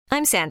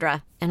I'm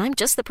Sandra, and I'm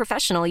just the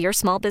professional your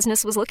small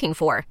business was looking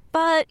for.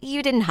 But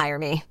you didn't hire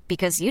me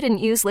because you didn't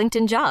use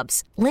LinkedIn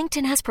Jobs.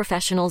 LinkedIn has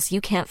professionals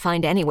you can't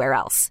find anywhere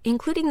else,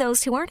 including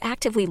those who aren't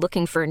actively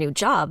looking for a new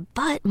job,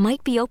 but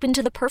might be open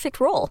to the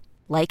perfect role,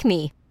 like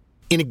me.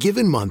 In a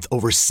given month,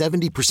 over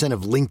 70%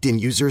 of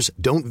LinkedIn users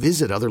don't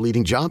visit other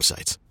leading job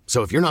sites.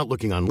 So if you're not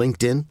looking on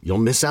LinkedIn, you'll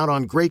miss out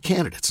on great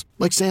candidates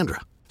like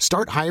Sandra.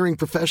 Start hiring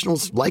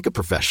professionals like a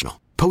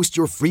professional. Post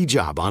your free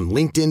job on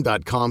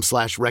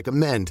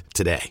linkedin.com/recommend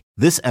today.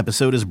 This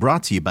episode is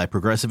brought to you by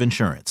Progressive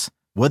Insurance.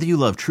 Whether you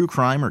love true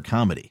crime or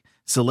comedy,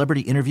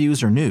 celebrity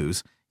interviews or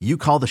news, you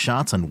call the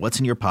shots on what's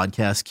in your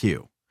podcast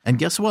queue. And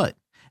guess what?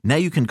 Now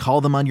you can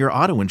call them on your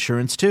auto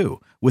insurance too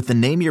with the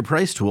Name Your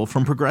Price tool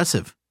from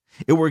Progressive.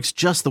 It works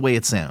just the way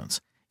it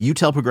sounds. You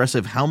tell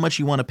Progressive how much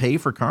you want to pay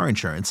for car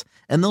insurance,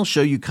 and they'll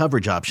show you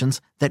coverage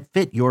options that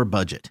fit your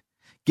budget.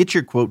 Get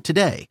your quote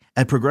today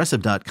at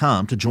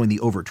Progressive.com to join the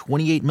over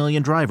 28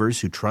 million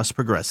drivers who trust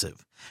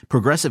Progressive.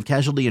 Progressive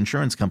Casualty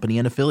Insurance Company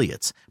and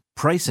Affiliates.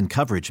 Price and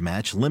coverage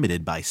match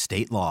limited by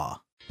state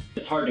law.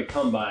 It's hard to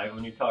come by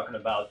when you're talking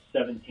about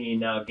 17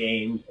 now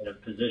games in a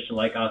position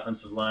like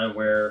offensive line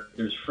where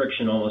there's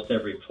friction almost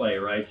every play,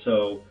 right?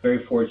 So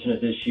very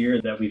fortunate this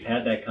year that we've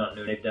had that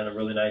continuity. They've done a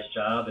really nice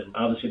job, and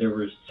obviously there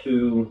was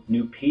 2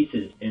 new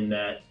pieces in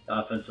that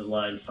offensive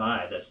line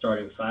 5, that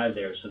starting 5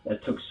 there. So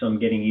that took some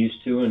getting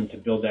used to, and to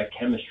build that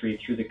chemistry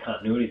through the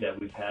continuity that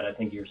we've had. I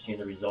think you're seeing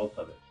the results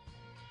of it.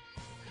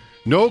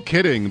 No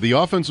kidding. The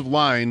offensive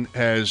line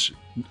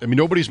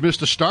nobody's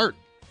missed a start.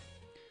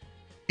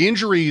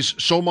 Injuries,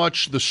 so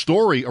much the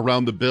story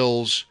around the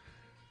Bills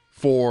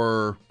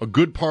for a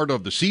good part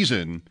of the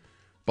season.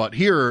 But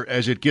here,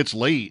 as it gets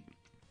late,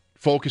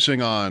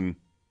 focusing on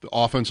the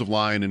offensive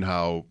line and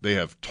how they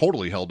have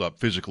totally held up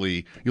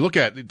physically. You look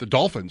at the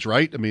Dolphins,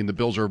 right? I mean, the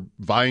Bills are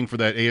vying for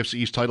that AFC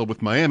East title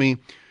with Miami,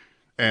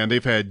 and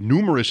they've had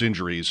numerous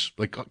injuries,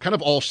 like kind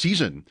of all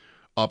season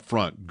up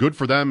front. Good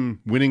for them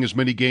winning as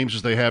many games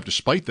as they have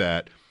despite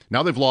that.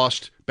 Now they've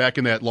lost, back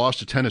in that loss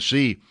to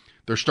Tennessee,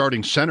 their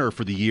starting center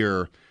for the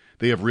year.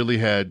 They have really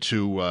had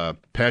to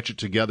patch it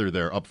together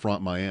there up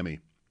front, Miami.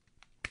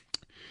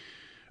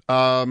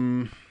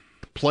 Playoff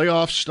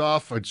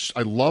stuff,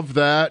 I love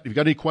that. If you've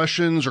got any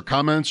questions or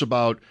comments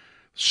about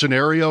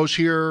scenarios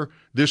here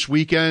this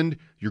weekend,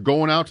 you're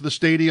going out to the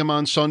stadium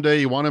on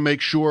Sunday. You want to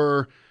make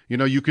sure,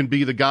 you can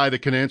be the guy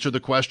that can answer the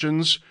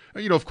questions.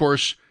 Of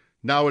course,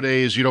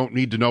 nowadays you don't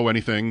need to know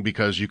anything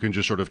because you can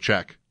just sort of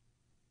check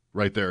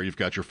right there. You've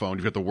got your phone.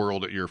 You've got the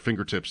world at your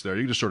fingertips there.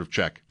 You just sort of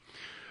check.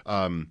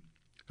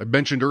 I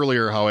mentioned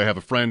earlier how I have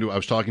a friend who I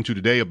was talking to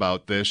today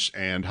about this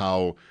and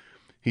how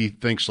he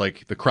thinks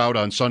like the crowd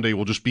on Sunday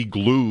will just be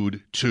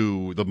glued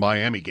to the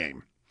Miami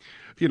game.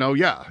 You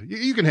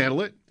can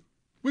handle it.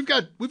 We've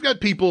got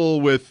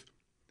people with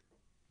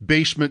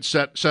basement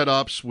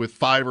setups with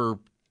 5 or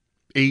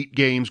 8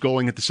 games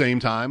going at the same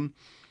time.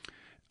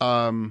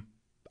 I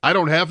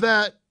don't have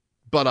that,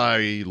 but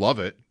I love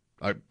it.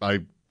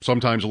 I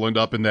sometimes will end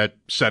up in that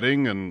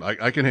setting, and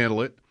I can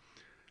handle it.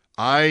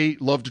 I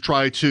love to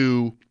try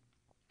to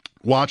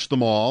watch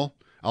them all.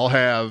 I'll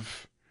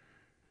have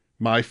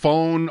my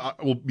phone.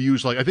 I'll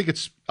use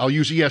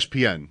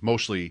ESPN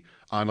mostly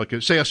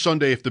on say a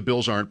Sunday if the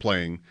Bills aren't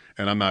playing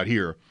and I'm not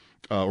here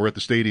or at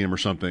the stadium or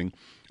something.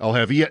 I'll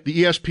have the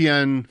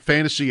ESPN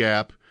fantasy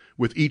app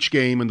with each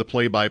game and the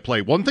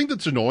play-by-play. One thing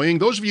that's annoying,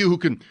 those of you who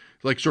can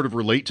sort of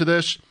relate to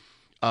this,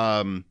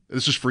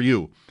 this is for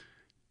you.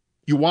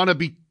 You want to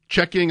be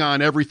checking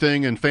on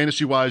everything, and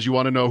fantasy-wise, you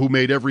want to know who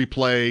made every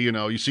play.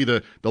 You see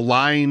the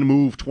line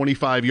move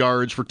 25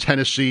 yards for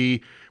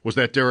Tennessee. Was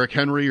that Derrick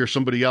Henry or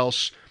somebody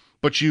else?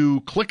 But you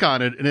click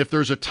on it, and if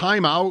there's a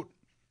timeout,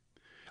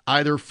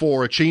 either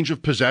for a change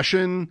of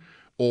possession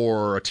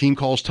or a team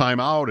calls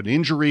timeout, an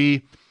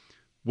injury,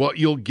 what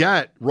you'll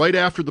get right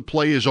after the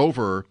play is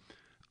over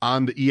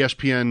on the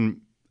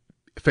ESPN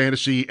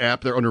fantasy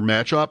app there under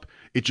matchup,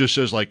 it just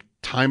says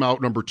timeout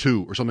number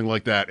 2 or something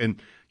like that.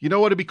 And you know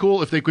what? It'd be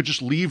cool if they could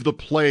just leave the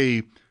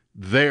play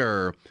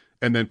there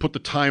and then put the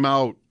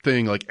timeout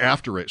thing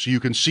after it so you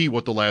can see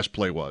what the last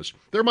play was.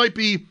 There might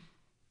be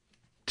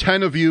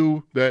 10 of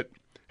you that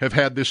have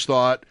had this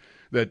thought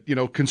that,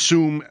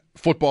 consume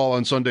football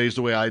on Sundays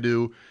the way I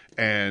do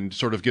and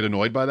sort of get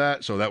annoyed by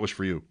that. So that was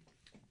for you.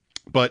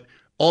 But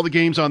all the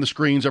games on the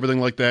screens,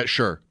 everything like that,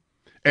 sure.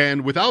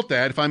 And without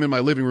that, if I'm in my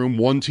living room,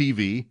 one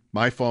TV,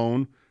 my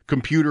phone,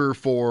 computer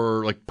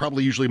for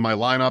probably usually my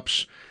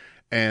lineups,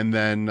 and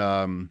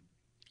then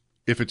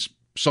if it's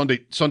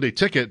Sunday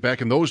Ticket,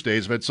 back in those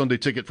days, I've had Sunday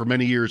Ticket for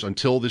many years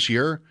until this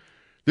year.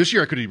 This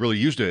year I could have really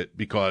used it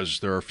because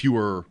there are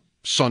fewer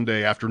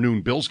Sunday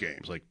afternoon Bills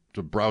games,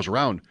 to browse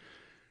around.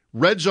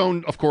 Red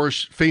Zone, of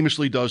course,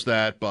 famously does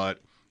that,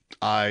 but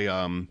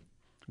I'll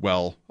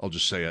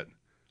just say it.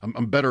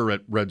 I'm better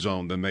at Red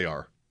Zone than they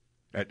are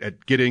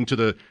at getting to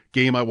the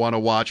game I want to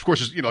watch. Of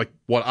course, it's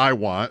what I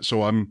want.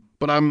 So I'm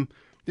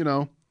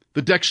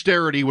the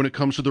dexterity when it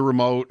comes to the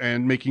remote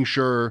and making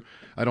sure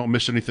I don't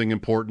miss anything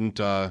important.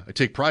 I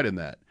take pride in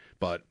that.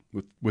 But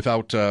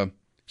without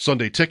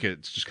Sunday Ticket,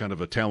 it's just kind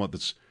of a talent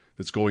that's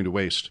that's going to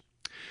waste.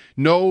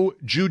 No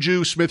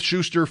Juju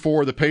Smith-Schuster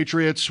for the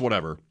Patriots,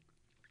 whatever.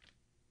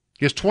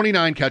 He has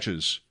 29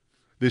 catches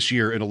this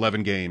year in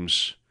 11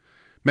 games.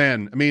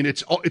 Man, I mean,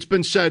 it's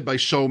been said by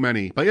so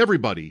many, by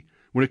everybody,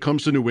 when it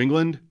comes to New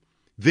England,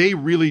 they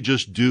really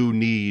just do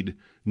need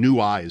new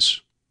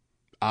eyes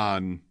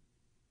on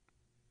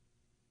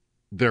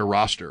their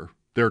roster,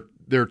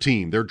 their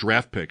team, their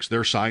draft picks,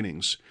 their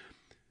signings.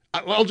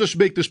 I'll just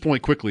make this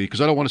point quickly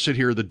because I don't want to sit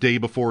here the day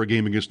before a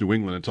game against New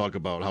England and talk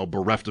about how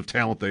bereft of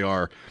talent they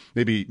are.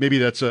 Maybe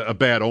that's a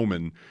bad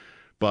omen.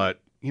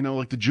 But, you know,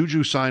 like the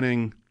Juju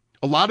signing,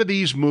 a lot of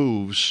these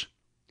moves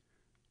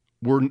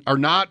are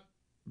not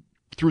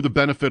through the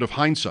benefit of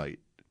hindsight.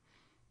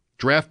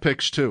 Draft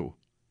picks, too.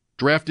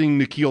 Drafting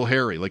N'Keal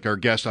Harry, like our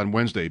guest on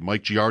Wednesday,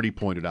 Mike Giardi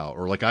pointed out,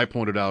 or like I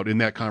pointed out in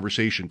that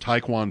conversation,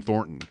 Tyquan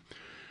Thornton.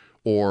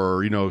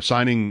 Or, you know,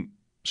 signing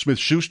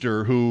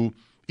Smith-Schuster, who,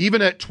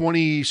 even at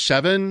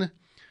 27,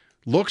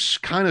 looks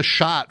kind of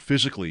shot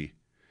physically.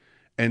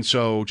 And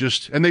so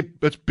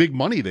that's big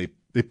money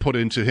they put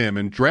into him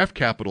and draft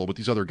capital with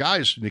these other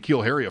guys.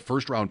 N'Keal Harry, a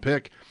first-round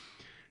pick.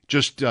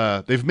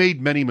 They've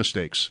made many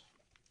mistakes.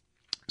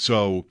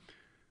 So,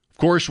 of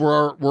course,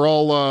 we're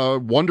all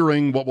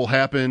wondering what will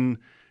happen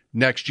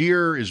next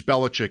year. Is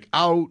Belichick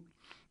out?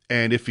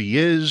 And if he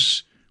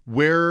is,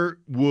 where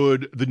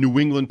would the New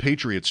England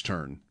Patriots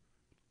turn?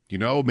 You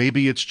know,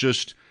 maybe it's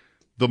just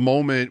the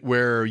moment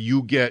where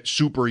you get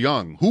super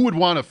young. Who would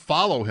want to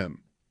follow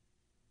him?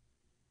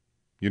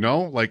 You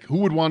know, like who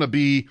would want to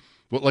be,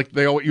 like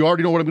you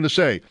already know what I'm going to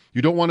say.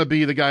 You don't want to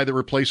be the guy that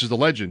replaces the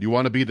legend. You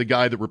want to be the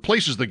guy that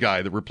replaces the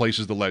guy that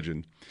replaces the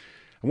legend.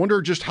 I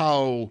wonder just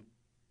how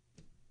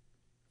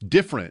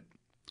different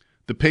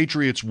the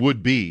Patriots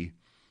would be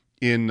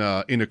in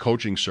a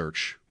coaching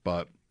search.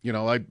 But, you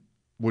know, I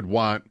would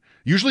want,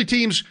 usually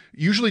teams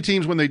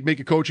when they make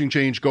a coaching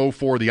change go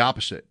for the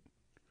opposite.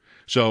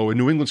 So in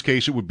New England's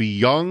case, it would be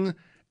young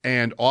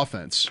and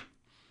offense.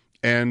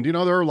 And, you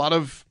know, there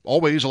are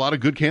always a lot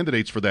of good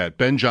candidates for that.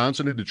 Ben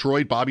Johnson in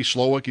Detroit, Bobby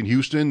Slowick in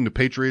Houston. The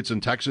Patriots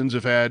and Texans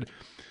have had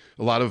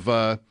a lot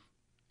of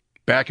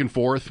back and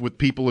forth with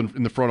people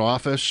in the front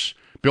office.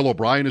 Bill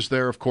O'Brien is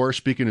there, of course,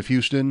 speaking of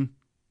Houston.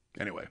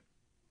 Anyway,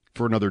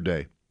 for another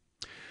day.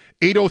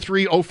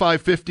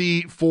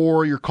 803-0550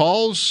 for your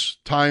calls.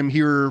 Time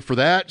here for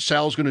that.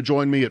 Sal's going to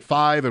join me at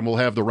 5, and we'll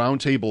have the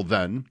roundtable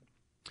then.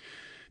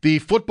 The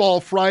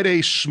Football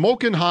Friday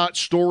Smokin' Hot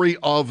Story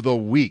of the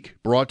Week,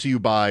 brought to you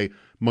by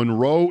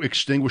Monroe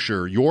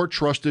Extinguisher, your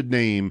trusted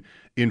name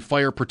in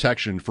fire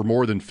protection for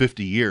more than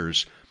 50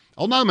 years.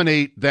 I'll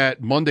nominate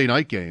that Monday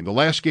night game, the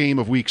last game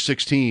of Week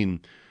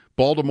 16,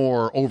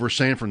 Baltimore over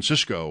San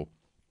Francisco,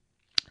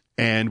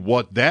 and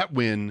what that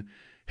win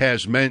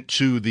has meant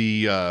to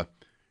the,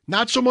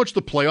 not so much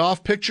the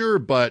playoff picture,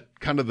 but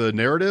kind of the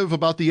narrative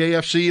about the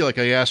AFC. Like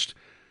I asked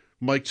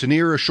Mike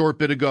Tanier a short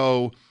bit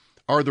ago,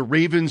 are the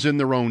Ravens in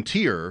their own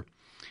tier?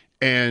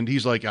 And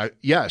he's like,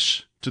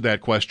 yes, to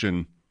that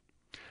question.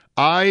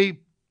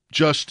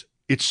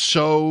 It's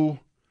so,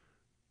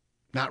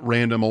 not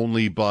random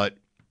only, but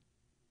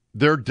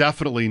they're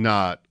definitely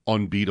not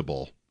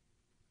unbeatable.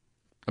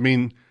 I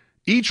mean,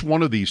 each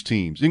one of these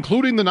teams,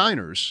 including the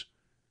Niners,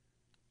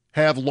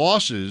 have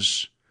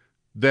losses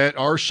that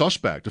are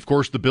suspect. Of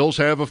course, the Bills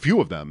have a few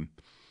of them.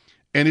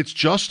 And it's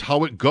just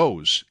how it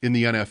goes in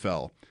the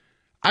NFL.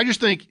 I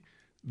just think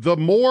the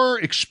more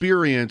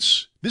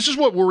experience, this is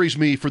what worries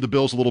me for the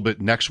Bills a little bit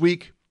next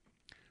week,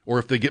 or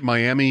if they get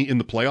Miami in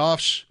the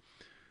playoffs.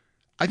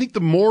 I think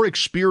the more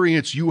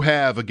experience you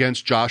have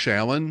against Josh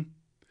Allen,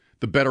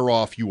 the better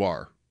off you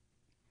are.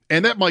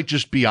 And that might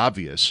just be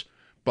obvious,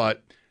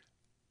 but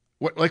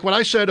like what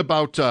I said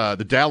about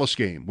the Dallas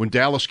game, when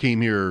Dallas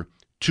came here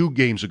 2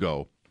 games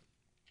ago,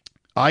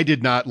 I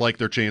did not like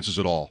their chances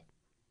at all.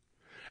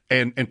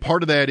 And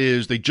part of that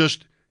is they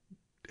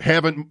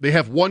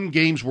have 1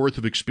 game's worth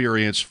of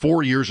experience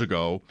 4 years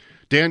ago.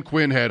 Dan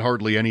Quinn had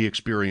hardly any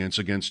experience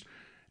against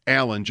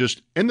Allen.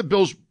 And the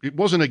Bills, it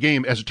wasn't a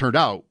game, as it turned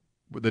out,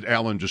 that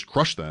Allen just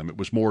crushed them. It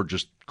was more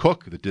just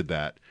Cook that did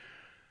that.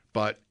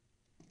 But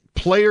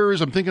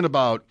players, I'm thinking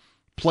about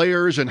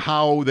players and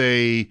how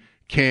they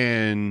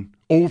can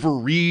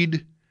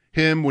overread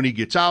him when he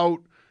gets out,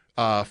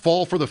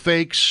 fall for the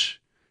fakes,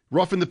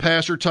 roughing the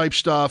passer type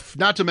stuff,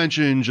 not to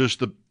mention just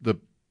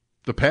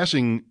the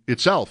passing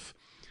itself.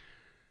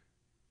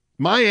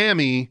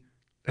 Miami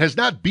has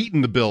not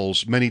beaten the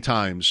Bills many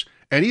times.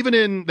 And even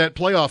in that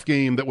playoff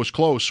game that was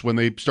close when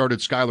they started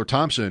Skylar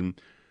Thompson,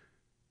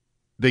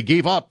 they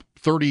gave up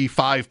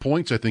 35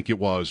 points, I think it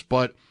was.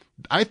 But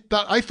I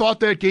thought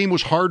that game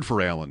was hard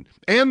for Allen.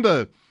 And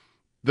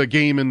the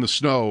game in the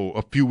snow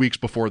a couple of weeks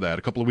before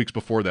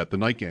that, the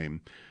night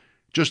game.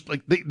 Just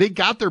like they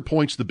got their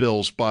points, the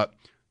Bills, but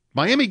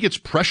Miami gets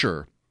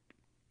pressure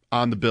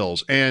on the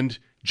Bills. And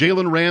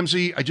Jalen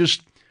Ramsey,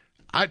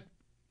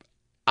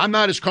 I'm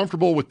not as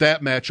comfortable with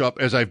that matchup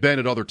as I've been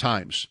at other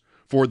times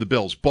for the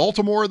Bills.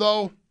 Baltimore,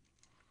 though,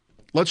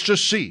 let's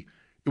just see.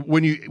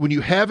 When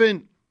you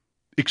haven't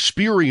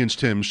experienced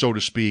him, so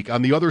to speak,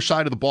 on the other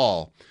side of the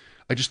ball,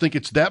 I just think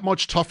it's that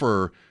much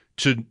tougher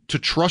to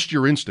trust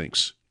your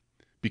instincts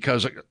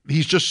because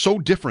he's just so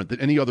different than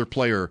any other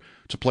player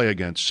to play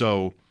against.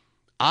 So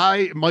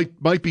I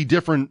might be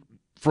different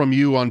from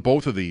you on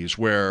both of these,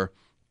 where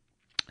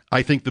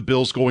I think the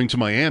Bills going to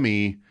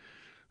Miami,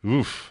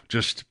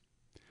 just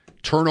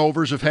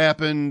turnovers have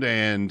happened,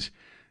 and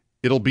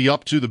it'll be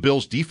up to the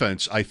Bills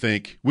defense, I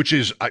think, which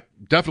is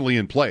definitely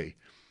in play,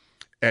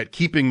 at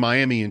keeping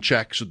Miami in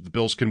check so that the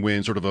Bills can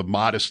win sort of a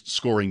modest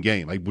scoring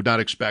game. I would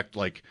not expect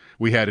like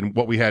we had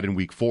in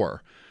week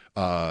 4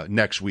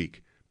 next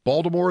week.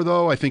 Baltimore,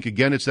 though, I think,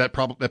 again, it's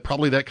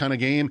probably that kind of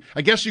game.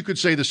 I guess you could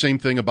say the same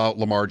thing about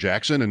Lamar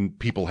Jackson, and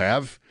people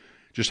have,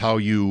 just how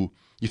you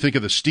think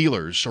of the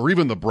Steelers or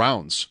even the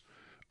Browns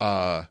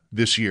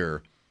this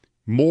year,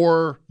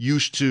 more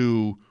used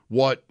to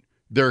what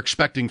they're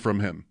expecting from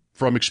him,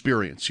 from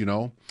experience,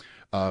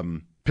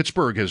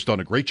 Pittsburgh has done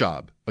a great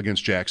job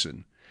against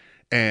Jackson.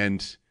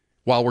 And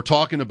while we're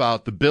talking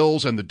about the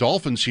Bills and the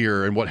Dolphins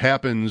here and what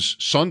happens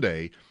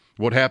Sunday,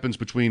 what happens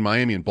between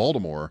Miami and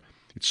Baltimore,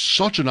 it's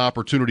such an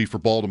opportunity for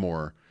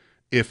Baltimore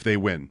if they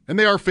win. And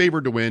they are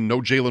favored to win.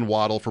 No Jalen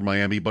Waddle for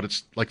Miami, but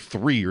it's like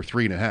 3 or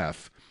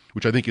 3.5,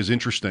 which I think is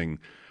interesting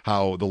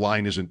how the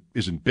line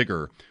isn't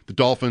bigger. The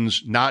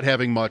Dolphins not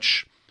having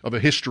much of a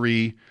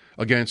history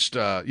against,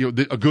 a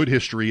good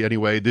history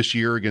anyway this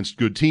year against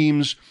good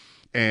teams,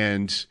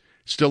 and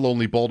still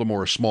only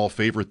Baltimore a small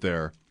favorite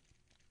there.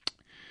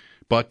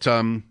 But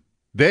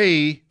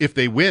if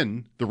they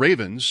win, the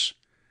Ravens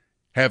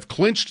have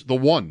clinched the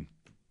 1.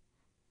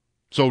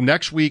 So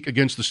next week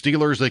against the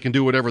Steelers, they can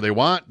do whatever they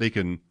want. They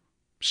can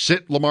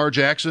sit Lamar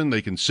Jackson.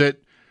 They can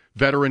sit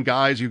veteran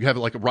guys. You have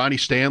like Ronnie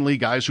Stanley,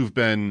 guys who've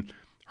been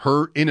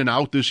hurt in and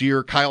out this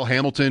year. Kyle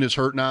Hamilton is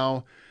hurt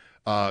now.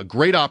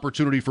 Great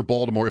opportunity for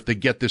Baltimore if they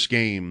get this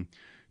game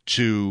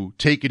to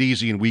take it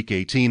easy in Week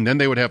 18. Then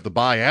they would have the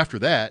bye after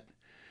that,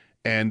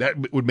 and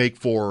that would make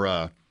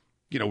for,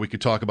 we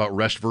could talk about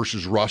rest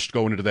versus rust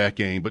going into that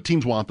game, but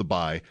teams want the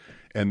bye,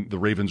 and the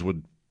Ravens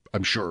would,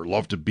 I'm sure,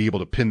 love to be able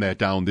to pin that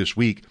down this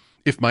week.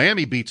 If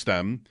Miami beats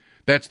them,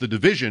 that's the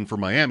division for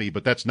Miami,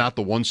 but that's not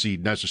the 1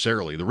 seed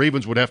necessarily. The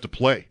Ravens would have to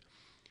play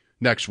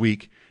next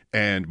week,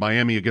 and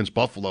Miami against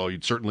Buffalo,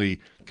 you'd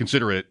certainly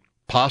consider it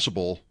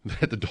possible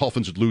that the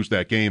Dolphins would lose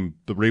that game.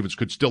 The Ravens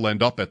could still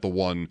end up at the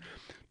 1,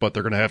 but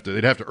they'd have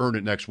to earn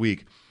it next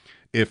week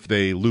if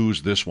they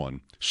lose this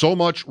one. So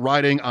much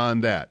riding on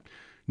that.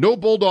 No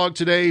Bulldog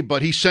today,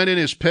 but he sent in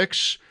his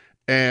picks,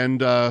 and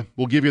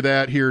we'll give you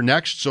that here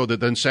next so that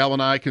then Sal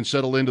and I can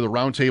settle into the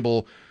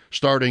roundtable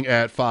starting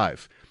at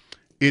 5.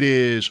 It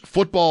is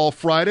Football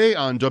Friday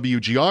on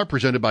WGR,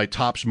 presented by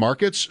Tops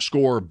Markets.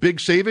 Score big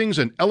savings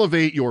and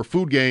elevate your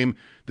food game.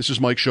 This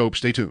is Mike Shope.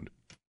 Stay tuned.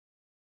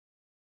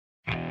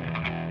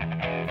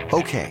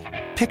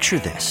 Okay, picture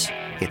this.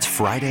 It's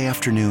Friday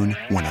afternoon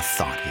when a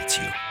thought hits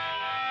you.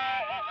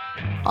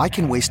 I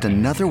can waste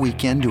another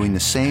weekend doing the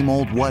same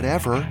old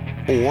whatever,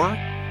 or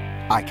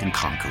I can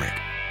conquer it.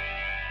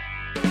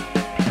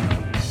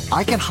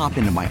 I can hop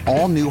into my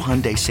all-new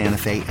Hyundai Santa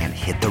Fe and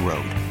hit the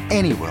road.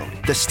 Any road.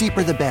 The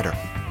steeper, the better.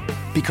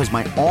 Because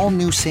my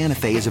all-new Santa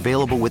Fe is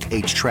available with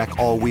H-Track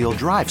all-wheel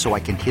drive, so I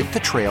can hit the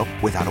trail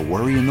without a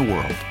worry in the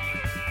world.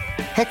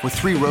 Heck, with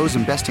 3 rows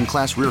and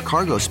best-in-class rear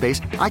cargo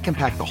space, I can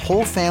pack the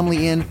whole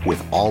family in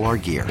with all our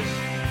gear.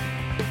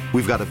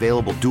 We've got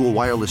available dual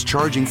wireless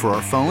charging for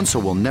our phones, so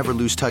we'll never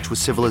lose touch with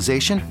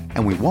civilization,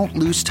 and we won't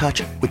lose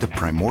touch with the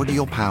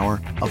primordial power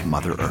of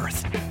Mother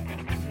Earth.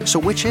 So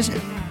which is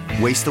it?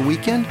 Waste the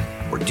weekend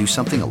or do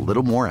something a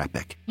little more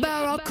epic?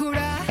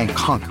 And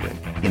conquer it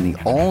in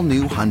the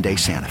all-new Hyundai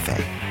Santa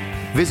Fe.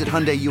 Visit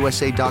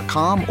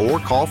HyundaiUSA.com or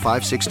call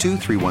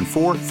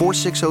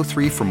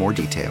 562-314-4603 for more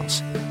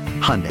details.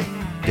 Hyundai,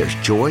 there's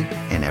joy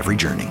in every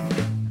journey.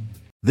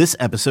 This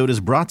episode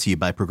is brought to you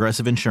by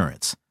Progressive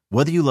Insurance.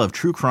 Whether you love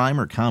true crime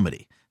or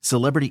comedy,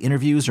 celebrity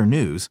interviews or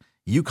news,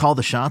 you call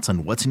the shots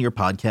on what's in your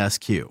podcast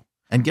queue.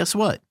 And guess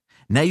what?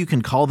 Now you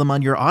can call them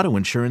on your auto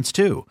insurance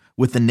too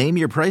with the Name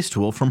Your Price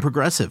tool from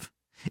Progressive.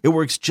 It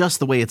works just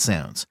the way it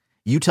sounds.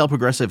 You tell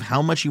Progressive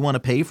how much you want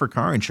to pay for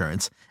car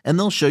insurance, and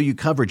they'll show you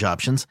coverage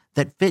options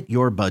that fit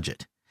your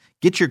budget.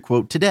 Get your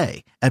quote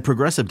today at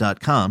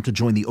Progressive.com to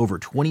join the over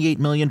 28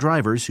 million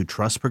drivers who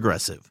trust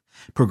Progressive.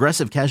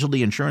 Progressive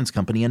Casualty Insurance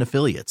Company and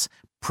Affiliates.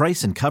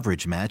 Price and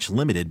coverage match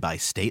limited by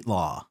state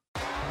law.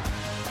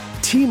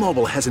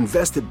 T-Mobile has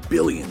invested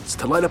billions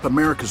to light up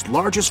America's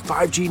largest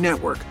 5G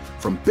network,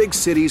 from big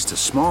cities to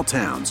small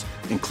towns,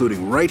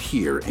 including right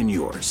here in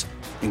yours.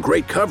 And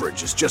great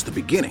coverage is just the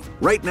beginning.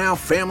 Right now,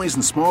 families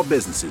and small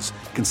businesses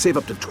can save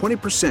up to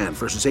 20%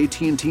 versus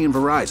AT&T and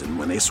Verizon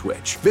when they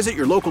switch. Visit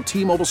your local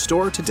T-Mobile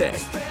store today.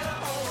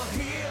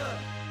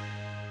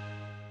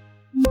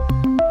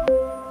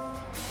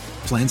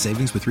 Plan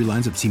savings with 3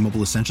 lines of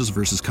T-Mobile Essentials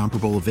versus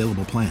comparable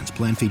available plans.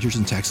 Plan features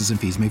and taxes and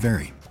fees may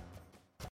vary.